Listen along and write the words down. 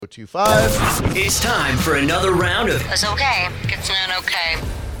1025. It's time for another round of It's okay. It's not okay.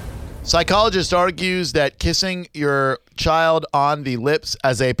 Psychologist argues that kissing your child on the lips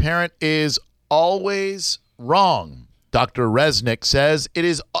as a parent is always wrong. Dr. Resnick says it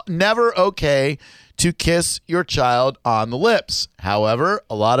is never okay to kiss your child on the lips. However,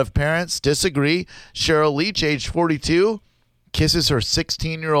 a lot of parents disagree. Cheryl Leach, age 42, kisses her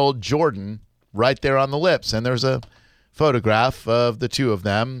 16-year-old Jordan right there on the lips. And there's a photograph of the two of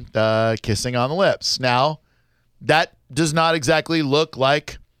them kissing on the lips. Now, that does not exactly look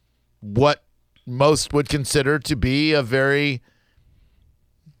like what most would consider to be a very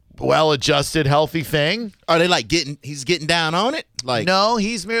well-adjusted, healthy thing. Are they like he's getting down on it? Like No,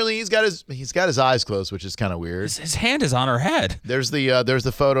 he's got his eyes closed, which is kind of weird. His hand is on her head. There's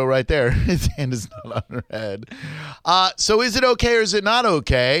the photo right there. His hand is not on her head. So is it okay or is it not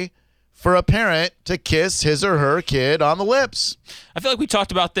okay for a parent to kiss his or her kid on the lips? I feel like we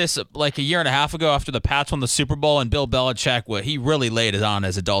talked about this like a year and a half ago after the Pats won the Super Bowl, and Bill Belichick, he really laid it on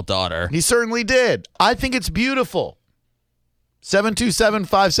his adult daughter. He certainly did. I think it's beautiful.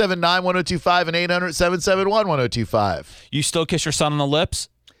 727-579-1025 and 800-771-1025. You still kiss your son on the lips?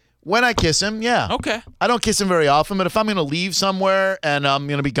 When I kiss him, yeah. Okay. I don't kiss him very often, but if I'm going to leave somewhere and I'm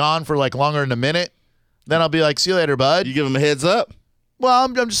going to be gone for like longer than a minute, then I'll be like, see you later, bud. you give him a heads up. Well,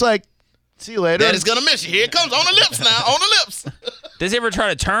 I'm just like, see you later. Daddy's gonna miss you. Here it comes on the lips now. On the lips. Does he ever try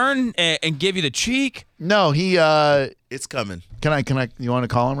to turn and give you the cheek? No, he, It's coming. can I, you want to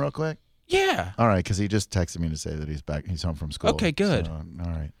call him real quick? Yeah. All right, because he just texted me to say that he's home from school. Okay, good. So,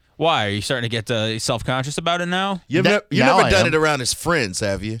 all right. Why? Are you starting to get self-conscious about it now? You've Now never I done am. it around his friends,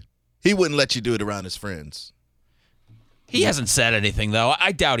 have you? He wouldn't let you do it around his friends. He hasn't said anything, though.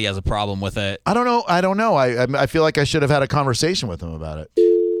 I doubt he has a problem with it. I don't know. I feel like I should have had a conversation with him about it.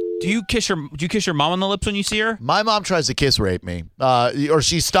 Do you kiss your mom on the lips when you see her? My mom tries to kiss rape me, or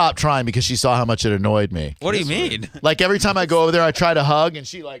she stopped trying because she saw how much it annoyed me. What do you mean? Like every time I go over there, I try to hug, and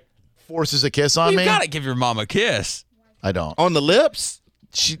she like forces a kiss on You me. gotta give your mom a kiss. I don't. On the lips?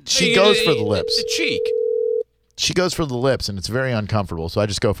 She goes for the lips. The cheek. She goes for the lips, and it's very uncomfortable. So I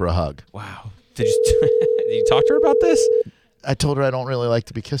just go for a hug. Wow. Did you talk to her about this? I told her I don't really like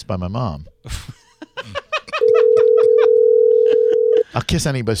to be kissed by my mom. I'll kiss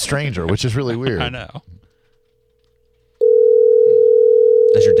any but stranger, which is really weird. I know.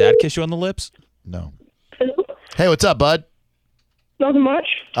 Does your dad kiss you on the lips? No. Hello? Hey, what's up, bud? Nothing much.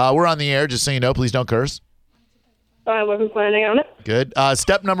 We're on the air, just so you know. Please don't curse. I wasn't planning on it. Good.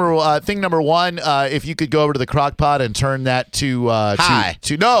 Thing number one, if you could go over to the crock pot and turn that to High.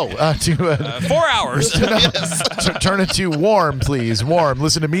 to 4 hours. turn it to warm, please. Warm.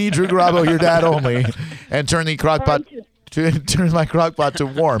 Listen to me, Drew Garabo, your dad only, and turn the crock pot turn my crock pot to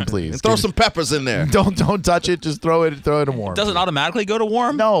warm, please. And throw some peppers in there. Don't touch it. Just throw it in warm. Does it automatically go to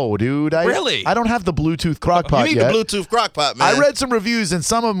warm? No, dude. Really? I don't have the Bluetooth crock pot You need yet. the Bluetooth crock pot, man. I read some reviews, and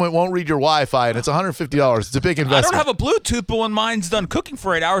some of them won't read your Wi-Fi, and it's $150. It's a big I investment. don't have a Bluetooth, but when mine's done cooking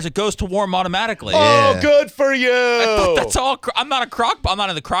for 8 hours, it goes to warm automatically. Oh, Yeah. good for you. I thought that's all. I'm not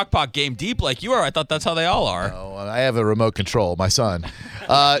in the crock pot game deep like you are. I thought that's how they all are. Oh, I have a remote control, my son.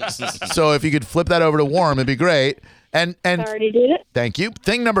 So if you could flip that over to warm, it'd be great. And I already did it. thank you.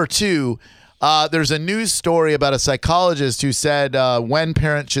 Thing number two, there's a news story about a psychologist who said when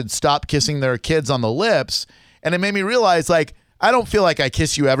parents should stop kissing their kids on the lips. And it made me realize, like, I don't feel like I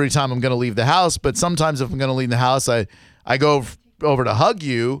kiss you every time I'm going to leave the house, but sometimes if I'm going to leave the house, I go over to hug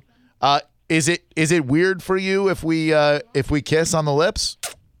you. Is it weird for you if we kiss on the lips?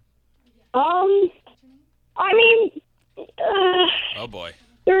 I mean, Oh boy.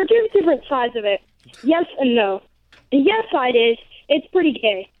 there are two different sides of it. Yes and no. The yes side is it's pretty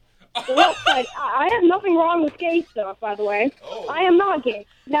gay. The left side, I have nothing wrong with gay stuff, by the way. I am not gay.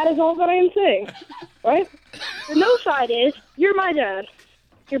 That is all that I am saying. Right? The no side is you're my dad.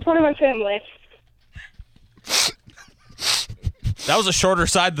 You're part of my family. That was a shorter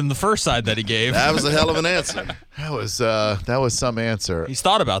side than the first side that he gave. That was a hell of an answer. That was some answer. He's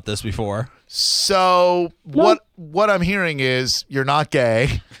thought about this before. So what I'm hearing is you're not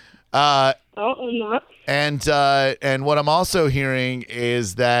gay. Oh, I'm not. And what I'm also hearing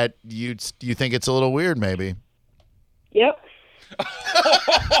is that you think it's a little weird, maybe. Yep.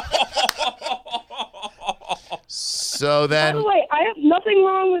 So By then, the way, I have nothing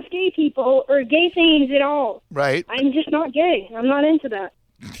wrong with gay people or gay things at all. right? I'm just not gay. I'm not into that.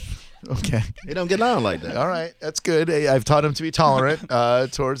 Okay. They don't get down like that. All right. That's good. I've taught him to be tolerant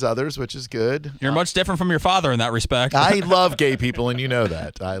towards others, which is good. You're much different from your father in that respect. I love gay people, and you know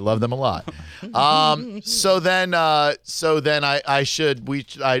that. I love them a lot. So then I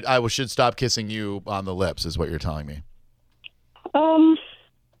should stop kissing you on the lips, is what you're telling me.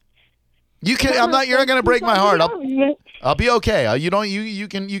 You can. I'm not. You're not going to break my heart. It's I'll be okay. You don't. You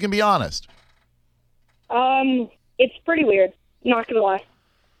can be honest. It's pretty weird. Not gonna lie.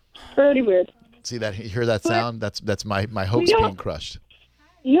 Pretty weird. See that? Hear that sound? That's my hopes Yeah. being crushed.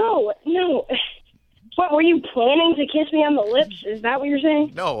 No. What, were you planning to kiss me on the lips? Is that what you're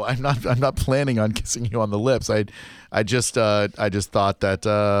saying? No, I'm not. I'm not planning on kissing you on the lips. I just thought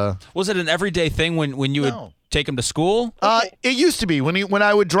that. Was it an everyday thing when you would No. take him to school? It used to be when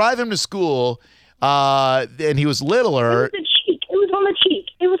I would drive him to school, and he was It littler. was the cheek. It was on the cheek.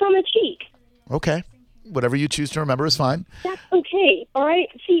 It was on the cheek. Okay, whatever you choose to remember is fine. That's okay. All right.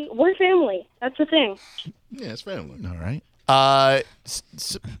 See, we're family. That's the thing. Yeah, it's family. All right.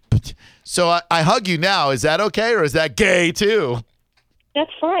 So I hug you now. Is that okay, or is that gay too?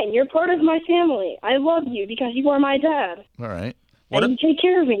 That's fine. You're part of my family. I love you because you are my dad. All right. What And you take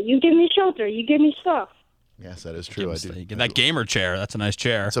care of me. You give me shelter. You give me stuff. Yes, that is true. I do. Get that gamer chair. That's a nice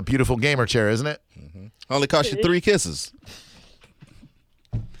chair. It's a beautiful gamer chair, isn't it? Only cost you 3 kisses.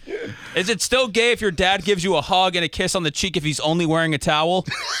 Is it still gay if your dad gives you a hug and a kiss on the cheek if he's only wearing a towel?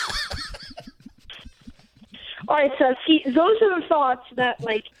 All right, so see, those are the thoughts that,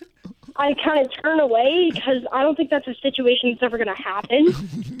 like, I kind of turn away because I don't think that's a situation that's ever going to happen.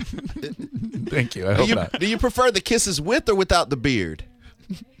 Thank you. I hope not. Do you prefer the kisses with or without the beard?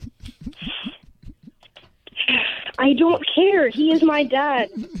 I don't care. He is my dad.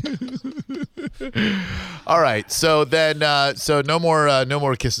 All right. So then, so no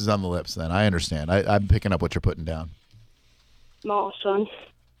more kisses on the lips. Then I understand. I'm picking up what you're putting down. No, son.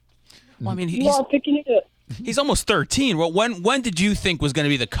 Well, I mean, You are picking it up. he's almost 13. Well, when did you think was going to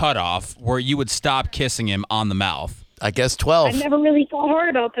be the cutoff where you would stop kissing him on the mouth? I guess I 12. never really thought hard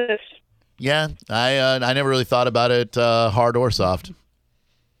about this. Yeah. I never really thought about it hard or soft.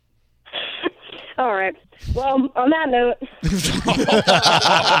 All right. Well, on that note,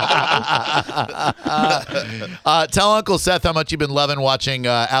 Tell Uncle Seth how much you've been loving watching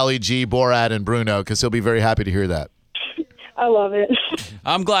Ali G, Borat, and Bruno, because he'll be very happy to hear that. I love it.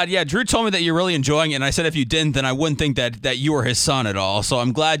 I'm glad. Yeah, Drew told me that you're really enjoying it, and I said if you didn't, then I wouldn't think that you were his son at all. So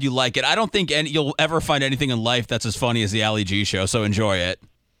I'm glad you like it. I don't think you'll ever find anything in life that's as funny as the Ali G show, so enjoy it.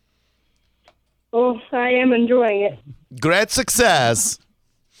 Well, I am enjoying it. Great success.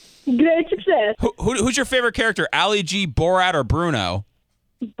 Great success. Who's your favorite character, Ali G, Borat, or Bruno?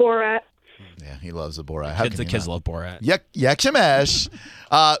 Borat. Yeah, he loves the Borat. How can The you kids not? love Borat. Yakshamesh.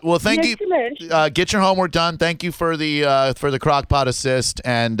 Well, thank you. Yakshamesh. Get your homework done. Thank you for the crock pot assist.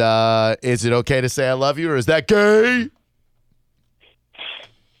 And is it okay to say I love you, or is that gay?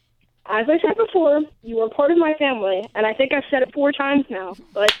 As I said before, you are part of my family, and I think I've said it 4 times now,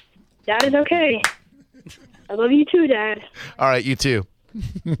 but that is okay. I love you too, Dad. All right, you too.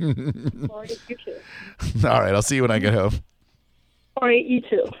 All right, you too. All right, I'll see you when I get home. All right, you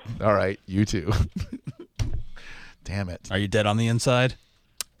too. All right, you too. Damn it. Are you dead on the inside?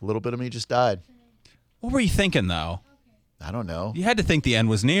 A little bit of me just died. What were you thinking, though? I don't know. You had to think the end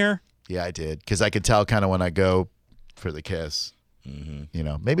was near. Yeah, I did. Because I could tell kind of when I go for the kiss. Mm-hmm. You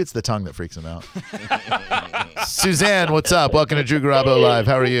know, maybe it's the tongue that freaks him out. Suzanne, what's up? Welcome to Drew Garabo Live.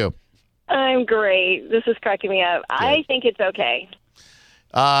 How are you? I'm great. This is cracking me up. I think it's okay.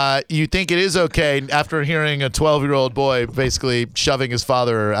 You think it is okay after hearing a 12-year-old boy basically shoving his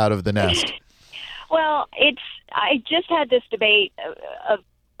father out of the nest? Well, I just had this debate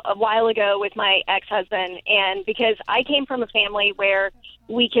a while ago with my ex-husband, and because I came from a family where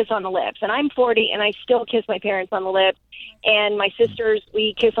we kiss on the lips, and I'm 40, and I still kiss my parents on the lips, and my sisters,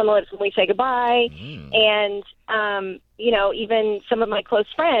 we kiss on the lips when we say goodbye, and, even some of my close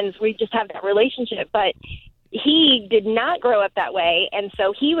friends, we just have that relationship, but he did not grow up that way, and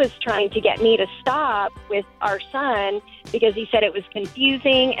so he was trying to get me to stop with our son because he said it was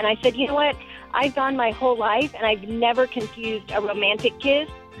confusing, and I said, you know what, I've gone my whole life, and I've never confused a romantic kiss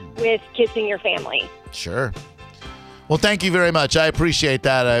with kissing your family. Sure. Well, thank you very much. I appreciate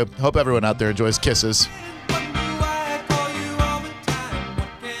that. I hope everyone out there enjoys kisses.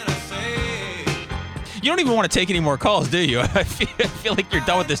 You don't even want to take any more calls, do you? I feel like you're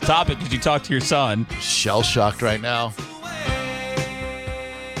done with this topic because you talked to your son. Shell-shocked right now.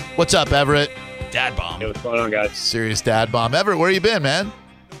 What's up, Everett? Dad bomb. Hey, what's going on, guys? Serious dad bomb. Everett, where you been, man?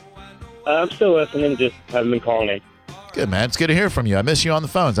 I'm still listening, just haven't been calling in. Good, man. It's good to hear from you. I miss you on the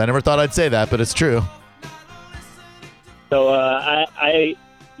phones. I never thought I'd say that, but it's true. So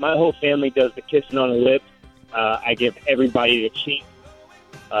my whole family does the kissing on the lips. I give everybody the cheek.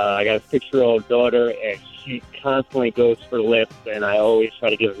 I got a 6-year-old daughter, and she constantly goes for the lips, and I always try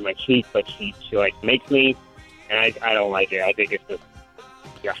to give her my cheek, but she like makes me, and I don't like it. I think it's just,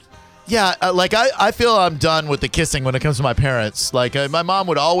 yeah. Yeah, I feel I'm done with the kissing when it comes to my parents. Like my mom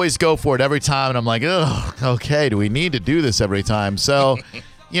would always go for it every time, and I'm like, oh, okay, do we need to do this every time? So,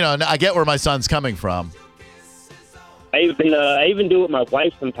 I get where my son's coming from. I even do it with my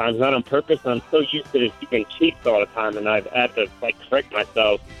wife sometimes, not on purpose. I'm so used to just keeping cheeks all the time, and I have to correct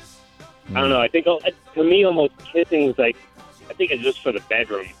myself. I don't know. I think to me, almost kissing is I think it's just for the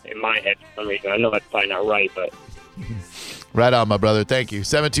bedroom in my head for some reason. I know that's probably not right, but. Right on, my brother. Thank you.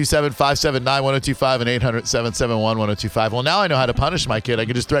 727-579-1025 and 800-771-1025. Well, now I know how to punish my kid. I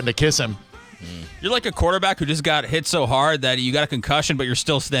can just threaten to kiss him. You're like a quarterback who just got hit so hard that you got a concussion, but you're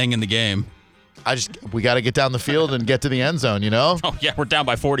still staying in the game. We got to get down the field and get to the end zone, Oh, yeah, we're down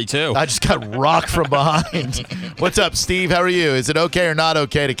by 42. I just got rocked from behind. What's up, Steve? How are you? Is it okay or not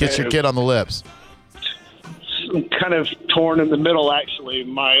okay to kiss your kid on the lips? I'm kind of torn in the middle, actually.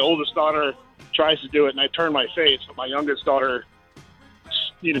 My oldest daughter tries to do it, and I turn my face, but my youngest daughter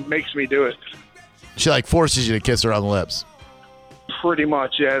makes me do it. She forces you to kiss her on the lips. Pretty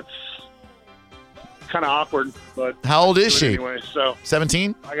much, yeah. It's kind of awkward, but how old is she? Anyway, so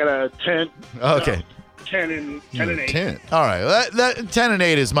 17. I got a 10. Okay. 10 and 8. 10. All right, that 10 and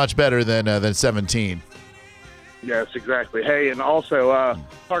 8 is much better than 17. Yes, exactly. Hey, and also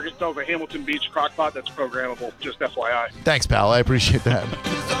Target sells a Hamilton Beach crockpot that's programmable. Just FYI. Thanks, pal. I appreciate that.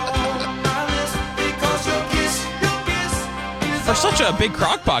 For such a big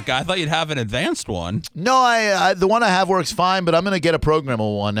crockpot guy, I thought you'd have an advanced one. No, I the one I have works fine, but I'm going to get a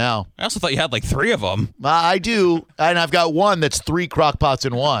programmable one now. I also thought you had 3 of them. I do, and I've got one that's 3 crock pots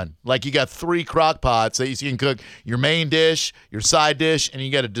in one. You got 3 crock pots that you can cook your main dish, your side dish, and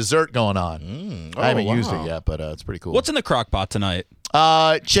you got a dessert going on. I haven't used it yet, but it's pretty cool. What's in the crock pot tonight?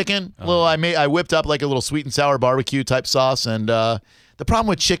 Chicken. I whipped up a little sweet and sour barbecue type sauce, and the problem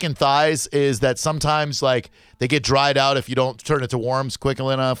with chicken thighs is that sometimes they get dried out if you don't turn it to warms quick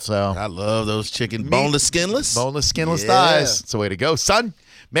enough. So I love those chicken boneless, skinless thighs. It's the way to go, son.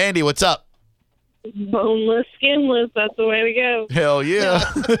 Mandy, what's up? Boneless, skinless. That's the way to go. Hell yeah.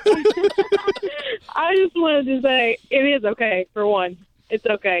 I just wanted to say it is okay, for one. It's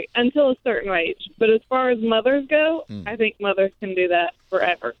okay until a certain age. But as far as mothers go, I think mothers can do that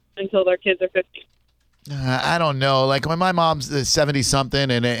forever until their kids are 15. I don't know. When my mom's 70-something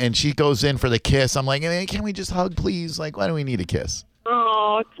and she goes in for the kiss, I'm like, hey, can we just hug, please? Why do we need a kiss?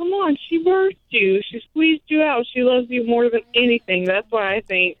 Oh, come on. She birthed you. She squeezed you out. She loves you more than anything. That's why I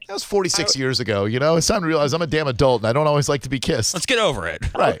think. That was 46 years ago. It's time to realize I'm a damn adult and I don't always like to be kissed. Let's get over it.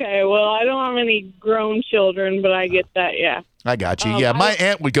 Right. Okay, well, I don't have any grown children, but I get that, yeah. I got you. My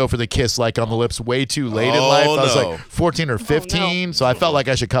aunt would go for the kiss on the lips way too late in life. I was 14 or 15, so I felt like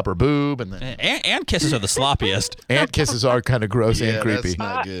I should cup her boob. And then aunt kisses are the sloppiest. Aunt kisses are kind of gross and creepy. That's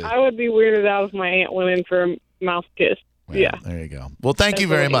not good. I would be weirded out if my aunt went in for a mouth kiss. Yeah. There you go. Well, thank you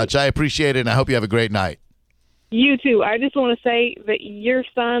very much. I appreciate it, and I hope you have a great night. You too. I just want to say that your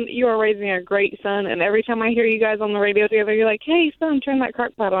son, you are raising a great son, and every time I hear you guys on the radio together, you're like, hey, son, turn that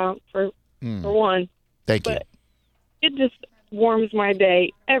crock pot on for one. Thank you. It just warms my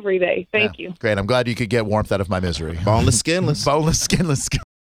day every day. Thank you. Great. I'm glad you could get warmth out of my misery. Boneless, skinless. Boneless, skinless.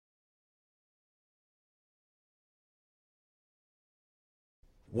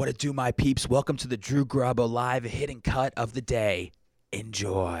 What it do, my peeps? Welcome to the Drew Garabo Live Hit and Cut of the day.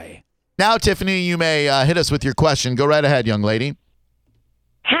 Enjoy. Now, Tiffany, you may hit us with your question. Go right ahead, young lady.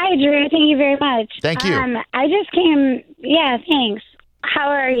 Hi, Drew. Thank you very much. Thank you. I just came. Yeah, thanks. How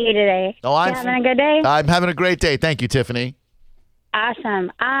are you today? Oh, I'm having a good day? I'm having a great day. Thank you, Tiffany.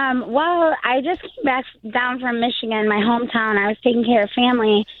 Awesome. Well, I just came back down from Michigan, my hometown. I was taking care of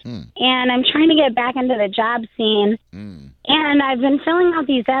family, and I'm trying to get back into the job scene. And I've been filling out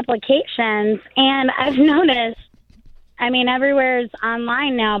these applications, and I've noticed, everywhere's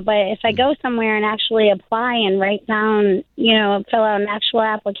online now, but if I go somewhere and actually apply and write down, fill out an actual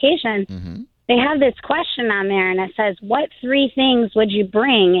application, they have this question on there, and it says, what 3 things would you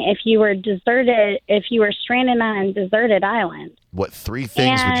bring if you were stranded on a deserted island? What 3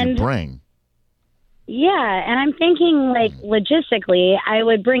 things would you bring? Yeah, and I'm thinking, logistically, I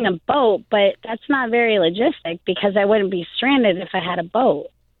would bring a boat, but that's not very logistic because I wouldn't be stranded if I had a boat.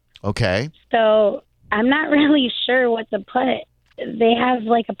 Okay. So I'm not really sure what to put. They have,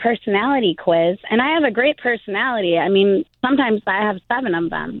 a personality quiz, and I have a great personality. Sometimes I have 7 of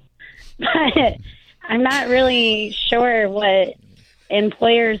them. But I'm not really sure what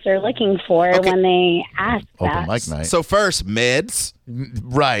employers are looking for when they ask that. Open mic night. So first, meds.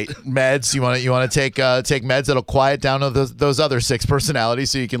 Right, meds. You want to take meds that'll quiet down those other 6 personalities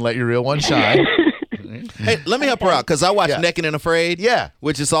so you can let your real one shine. Hey, let me help her out because I watch Yeah. Naked and Afraid. Yeah.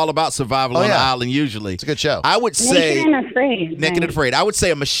 Which is all about survival on the yeah. island usually. It's a good show. I would say Naked and Afraid. Naked and Afraid. I would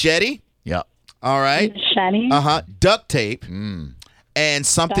say a machete. Yeah. All right. Machete. Duct tape. And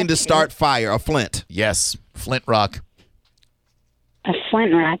something to Duct tape. start fire. A flint. Yes. Flint rock. A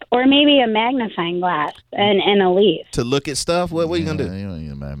flint rock, or maybe a magnifying glass and a leaf. To look at stuff? What are you going to do? You don't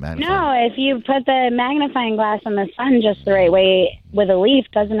need a magnifying. No, if you put the magnifying glass in the sun just the right way with a leaf,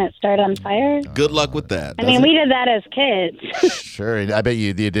 doesn't it start on fire? Good luck with that. I mean, we did that as kids. Sure. I bet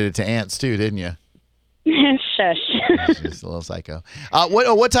you did it to ants too, didn't you? Shush. Just a little psycho.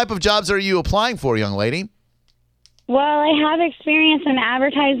 What type of jobs are you applying for, young lady? Well, I have experience in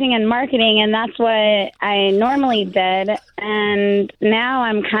advertising and marketing, and that's what I normally did. And now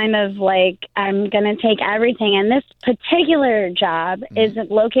I'm kind of like, I'm going to take everything. And this particular job is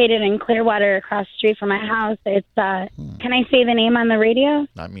located in Clearwater across the street from my house. It's, can I say the name on the radio?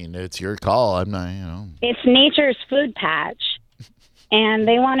 I mean, it's your call. I'm not, It's Nature's Food Patch. And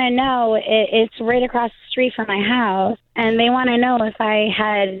they want to know, it's right across the street from my house. And they want to know if I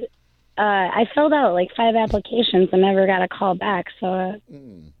had... I filled out like 5 applications and never got a call back, so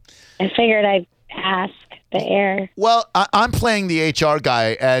I figured I'd ask the air. Well, I'm playing the HR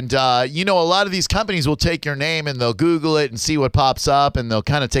guy, and a lot of these companies will take your name and they'll Google it and see what pops up, and they'll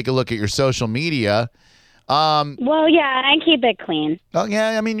kind of take a look at your social media. Well, yeah, I keep it clean. Oh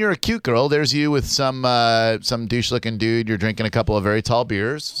yeah, I mean you're a cute girl. There's you with some douche-looking dude. You're drinking a couple of very tall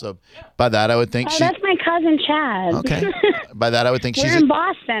beers. So by that I would think that's my cousin Chad. Okay. By that I would think We're she's in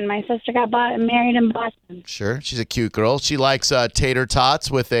Boston. My sister got married in Boston. Sure, she's a cute girl. She likes tater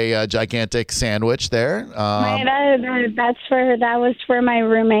tots with a gigantic sandwich there. That was for my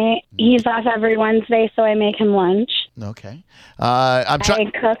roommate. He's off every Wednesday, so I make him lunch. Okay. I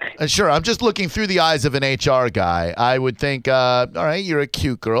cook. Sure. I'm just looking through the eyes of an HR guy. I would think, all right, you're a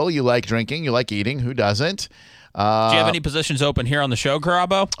cute girl. You like drinking. You like eating. Who doesn't? Do you have any positions open here on the show,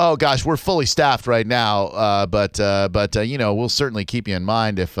 Garabo? Oh gosh, we're fully staffed right now, but we'll certainly keep you in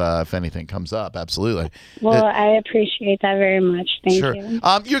mind if anything comes up. Absolutely. Well, I appreciate that very much. Thank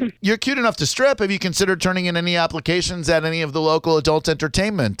you. You're cute enough to strip. Have you considered turning in any applications at any of the local adult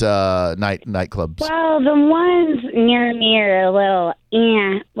entertainment nightclubs? Well, the ones near me are a little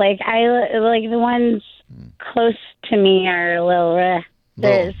like the ones close to me are a little.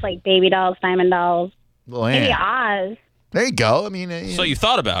 There's like baby dolls, diamond dolls. Maybe Oz. There you go. I mean, so you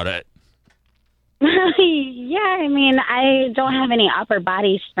thought about it? Yeah, I mean, I don't have any upper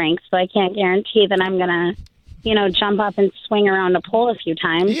body strength, so I can't guarantee that I'm gonna, jump up and swing around a pole a few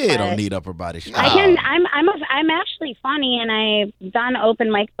times. You don't need upper body strength. I can. I'm actually funny, and I've done open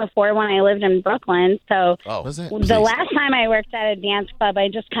mics before when I lived in Brooklyn. So the last time I worked at a dance club, I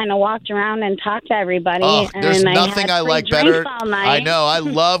just kind of walked around and talked to everybody. There's and nothing I like better. All night. I know. I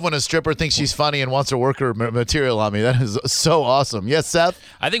love when a stripper thinks she's funny and wants to work her material on me. That is so awesome. Yes, Seth?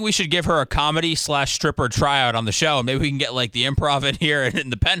 I think we should give her a comedy/stripper tryout on the show. Maybe we can get like the Improv in here in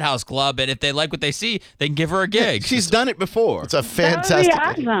the Penthouse Club, and if they like what they see, they can give her a gig. She's done it before. It's a fantastic.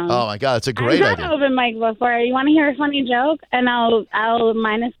 That would be awesome. Oh my God, it's a great I've idea. done open mic before. You want to hear a funny joke? And I'll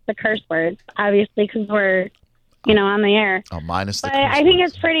minus the curse words, obviously, because we're, on the air. Oh, minus the But curse I think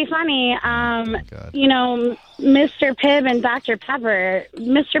words. it's pretty funny. Mr. Pibb and Dr. Pepper.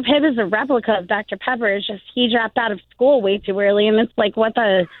 Mr. Pibb is a replica of Dr. Pepper. It's just he dropped out of school way too early, and it's like, what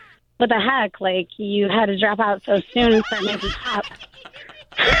the heck? Like, you had to drop out so soon and start making pop.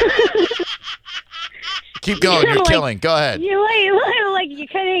 Keep going. You're killing. Go ahead. You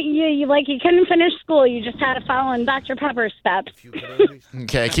couldn't finish school. You just had to follow in Dr. Pepper's steps.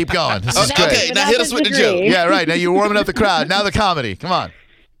 Okay, keep going. This is good. Okay, now hit us with the joke. Yeah, right. Now you're warming up the crowd. Now the comedy. Come on.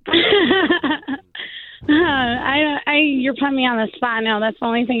 You're putting me on the spot now. That's the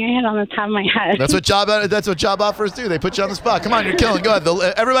only thing I had on the top of my head. That's what job offers do. They put you on the spot. Come on, you're killing. Go ahead.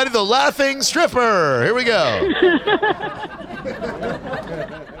 Everybody, the laughing stripper. Here we go.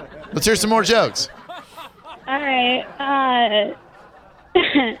 Let's hear some more jokes. All right. You're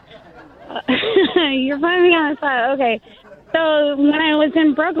putting me on the spot. Okay. So when I was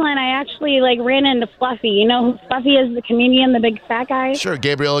in Brooklyn, I actually ran into Fluffy. You know who Fluffy is, the comedian, the big fat guy? Sure,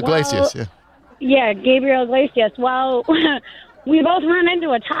 Gabriel Iglesias. Yeah, Gabriel Iglesias. Well, we both ran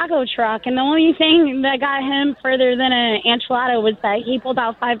into a taco truck, and the only thing that got him further than an enchilada was that he pulled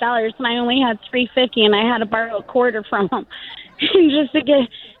out $5, and I only had $3.50, and I had to borrow a quarter from him just to get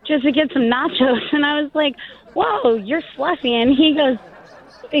some nachos. And I was like, "Whoa, you're Fluffy," and he goes,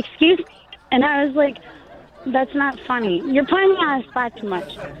 "Excuse me," and I was like, That's not funny. You're putting me on the spot too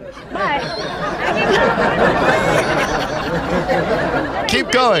much. But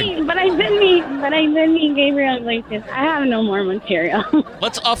Keep going. But I did meet Gabriel Iglesias. I have no more material.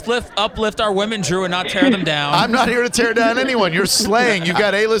 Let's uplift our women, Drew, and not tear them down. I'm not here to tear down anyone. You're slaying. You've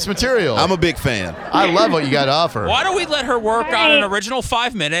got A-list material. I'm a big fan. I love what you got to offer. Why don't we let her work All on right. an original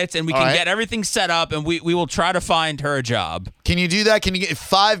 5 minutes, and we All can right. get everything set up, and we will try to find her a job. Can you do that? Can you get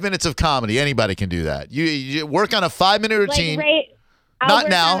 5 minutes of comedy? Anybody can do that. You work on a 5-minute routine. I'll Not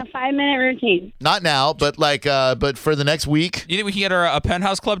work now. on a 5-minute routine. Not now, but but for the next week. You think we can get her a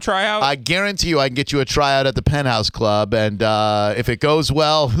Penthouse Club tryout? I guarantee you I can get you a tryout at the Penthouse Club, and if it goes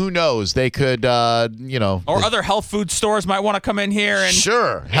well, who knows? They could, or other health food stores might want to come in here and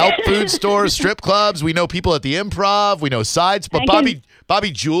Sure. Health food stores, strip clubs. We know people at the Improv. We know sides. But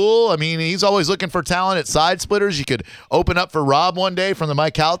Bobby Jewell, I mean, he's always looking for talent at Side Splitters. You could open up for Rob one day from the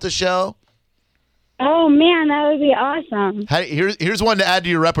Mike Calta show. Oh, man, that would be awesome. Hey, here's one to add to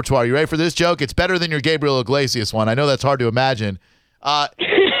your repertoire. You ready for this joke? It's better than your Gabriel Iglesias one. I know that's hard to imagine. How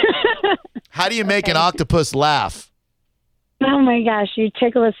do you make an octopus laugh? Oh, my gosh, you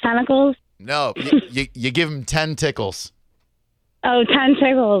tickle its tentacles? No, you give him 10 tickles. Oh, 10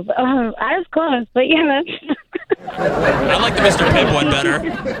 tickles. Oh, I was close, but yeah, that's... I like the Mr. Pibb one better.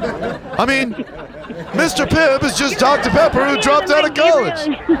 I mean, Mr. Pibb is just Dr. Pepper who dropped out of college.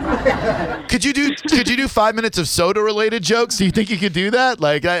 Could you do 5 minutes of soda-related jokes? Do you think you could do that?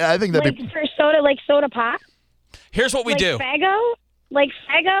 Like, I think that'd be... For soda, like soda pop? Here's what we do. Fago? Like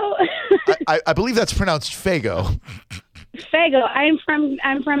Fago? I believe that's pronounced Fago. Fago. I'm from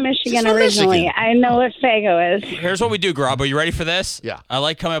Michigan from originally. Michigan. I know what Fago is. Here's what we do, Grub. Are you ready for this? Yeah. I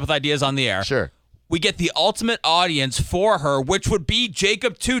like coming up with ideas on the air. Sure. We get the ultimate audience for her, which would be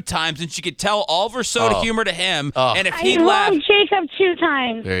Jacob 2 times, and she could tell all of her soda humor to him. And if he I laughed, love Jacob 2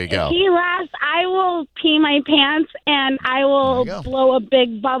 times. There you go. If he laughs, I will pee my pants and I will blow a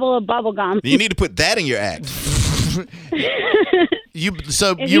big bubble of bubble gum. You need to put that in your act. You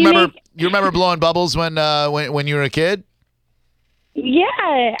remember blowing bubbles when you were a kid?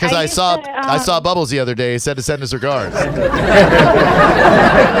 Yeah. Because I used saw to, I saw Bubbles the other day. He said to send his regards. I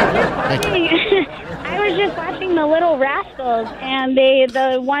was just watching The Little Rascals, and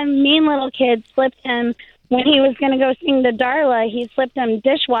the one mean little kid slipped him when he was going to go sing to Darla. He slipped him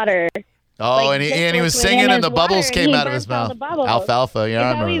dishwater. Oh, Like, and he was liquid singing, in and the his bubbles water, came and he out of his burnt all mouth. the bubbles. Alfalfa, Is yeah, I that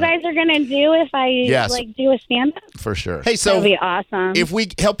what remember you that. guys are going to do if I Yes. do a stand-up? For sure. Hey, so That'd be awesome. if we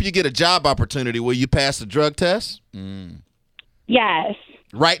help you get a job opportunity, will you pass the drug test? Yes.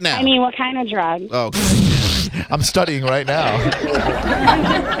 Right now. I mean, what kind of drug? Oh, I'm studying right now. I'm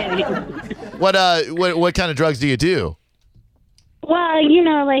just kidding. What kind of drugs do you do? Well,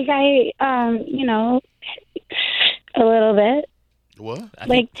 like I, a little bit. What?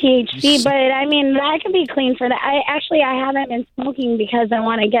 Like THC, but I mean that could be clean for that. I haven't been smoking because I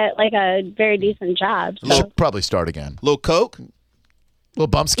want to get like a very decent job. You should probably start again. little coke? Little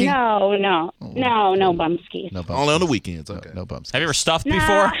bumpski? No bumskis. No bumps. Only on the weekends. Okay. No bumps. have you ever stuffed No,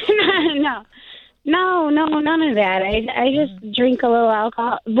 before? no, none of that. I just drink a little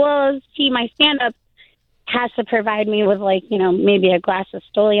alcohol. Well, see, my stand-up has to provide me with maybe a glass of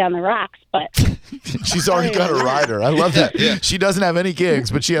Stoli on the rocks, but She's already got a rider. I love that. She doesn't have any gigs,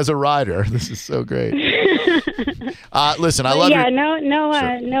 but she has a rider. This is so great. Listen, I love yeah, your... no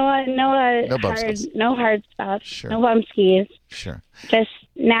hard stuff. Sure. No bumskis. Sure. Just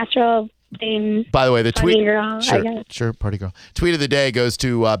natural things. By the way, the Party tweet... girl, I guess. Sure, party girl. Tweet of the day goes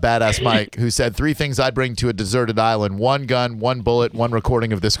to Badass Mike, who said 3 things I'd bring to a deserted island: 1 gun, 1 bullet, 1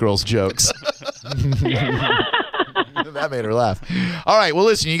 recording of this girl's jokes. That made her laugh. All right, well,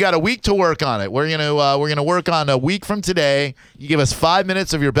 listen, you got a week to work on it. We're gonna work on a week from today. You give us 5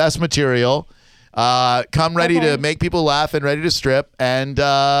 minutes of your best material. Come ready to make people laugh and ready to strip. And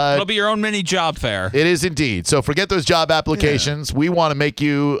It'll be your own mini job fair. it is indeed. So forget those job applications. We want to make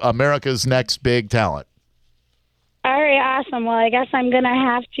you America's next big talent. All right, awesome. Well, I guess I'm going to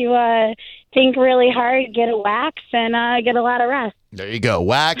have to think really hard, get a wax, and get a lot of rest. There you go.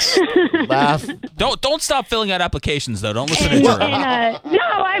 Wax, laugh. Don't stop filling out applications though. Don't listen to And, Drew. no,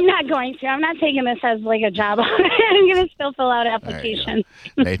 I'm not going to. I'm not taking this as like a job. I'm going to still fill out applications.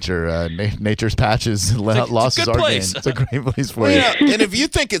 Nature's patches, losses good are place. gained. It's a great place for Well, you. yeah, and if you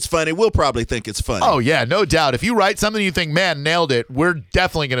think it's funny, we'll probably think it's funny. Oh, yeah, no doubt. If you write something you think, man, nailed it, we're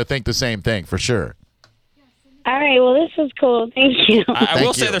definitely going to think the same thing for sure. All right, well, this was cool. Thank you. I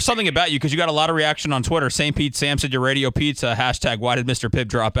will say you. there's something about you because you got a lot of reaction on Twitter. St. Pete Sam said your radio pizza. # why did Mr. Pibb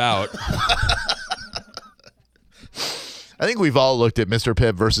drop out? I think we've all looked at Mr.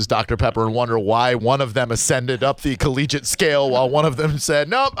 Pibb versus Dr. Pepper and wonder why one of them ascended up the collegiate scale while one of them said,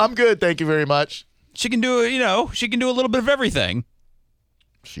 nope, I'm good, thank you very much. She can do, she can do a little bit of everything.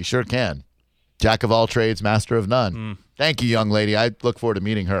 She sure can. Jack of all trades, master of none. Thank you, young lady. I look forward to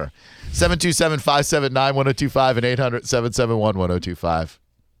meeting her. 727-579-1025 and 800-771-1025.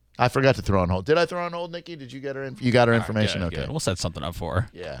 I forgot to throw on hold. Did I throw on hold, Nikki? Did you get her? You got her information? Good, Okay. good. We'll set something up for her.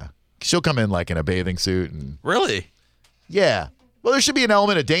 Yeah. She'll come in like in a bathing suit. And Really? yeah. Well, there should be an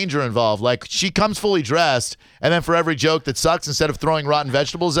element of danger involved. Like, she comes fully dressed, and then for every joke that sucks, instead of throwing rotten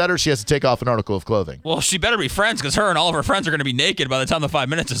vegetables at her, she has to take off an article of clothing. Well, she better be friends because her and all of her friends are going to be naked by the time the 5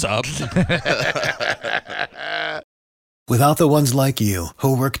 minutes is up. Without the ones like you,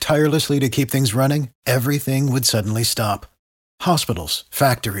 who work tirelessly to keep things running, everything would suddenly stop. Hospitals,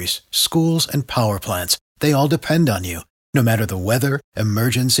 factories, schools, and power plants, they all depend on you. No matter the weather,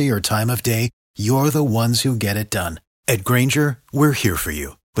 emergency, or time of day, you're the ones who get it done. At Grainger, we're here for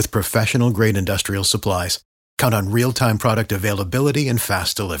you with professional-grade industrial supplies. Count on real-time product availability and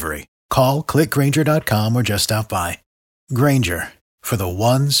fast delivery. Call, click Grainger.com, or just stop by. Grainger, for the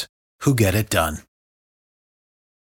ones who get it done.